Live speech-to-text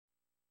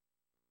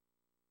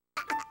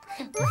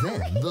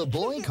Then the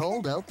boy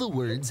called out the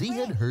words he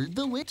had heard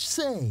the witch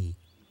say.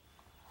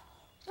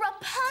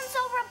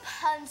 Rapunzel,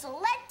 Rapunzel,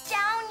 let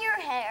down your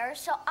hair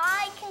so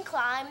I can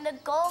climb the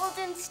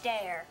golden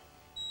stair.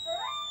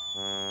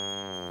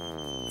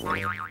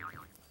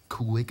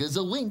 Quick as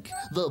a wink,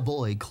 the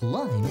boy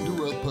climbed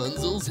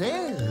Rapunzel's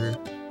hair.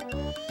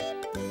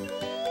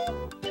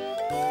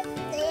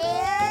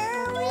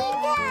 There we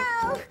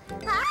go.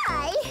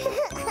 Hi.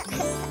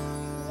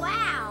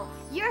 Wow,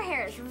 your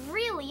hair is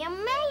really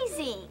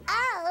amazing.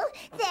 Oh,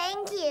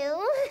 thank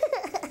you.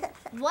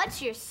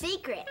 What's your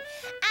secret?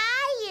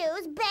 I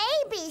use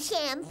baby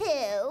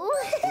shampoo.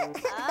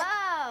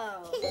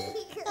 Oh.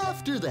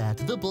 After that,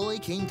 the boy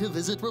came to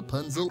visit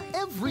Rapunzel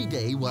every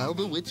day while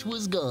the witch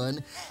was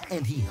gone,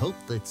 and he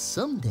hoped that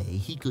someday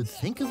he could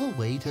think of a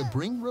way to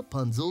bring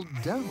Rapunzel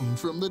down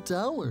from the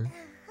tower.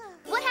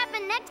 What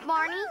happened next,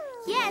 Barney?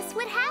 Yes,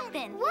 what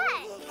happened?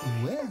 What?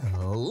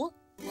 Well,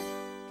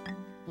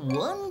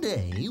 one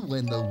day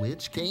when the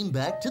witch came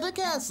back to the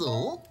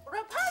castle...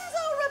 Rapunzel!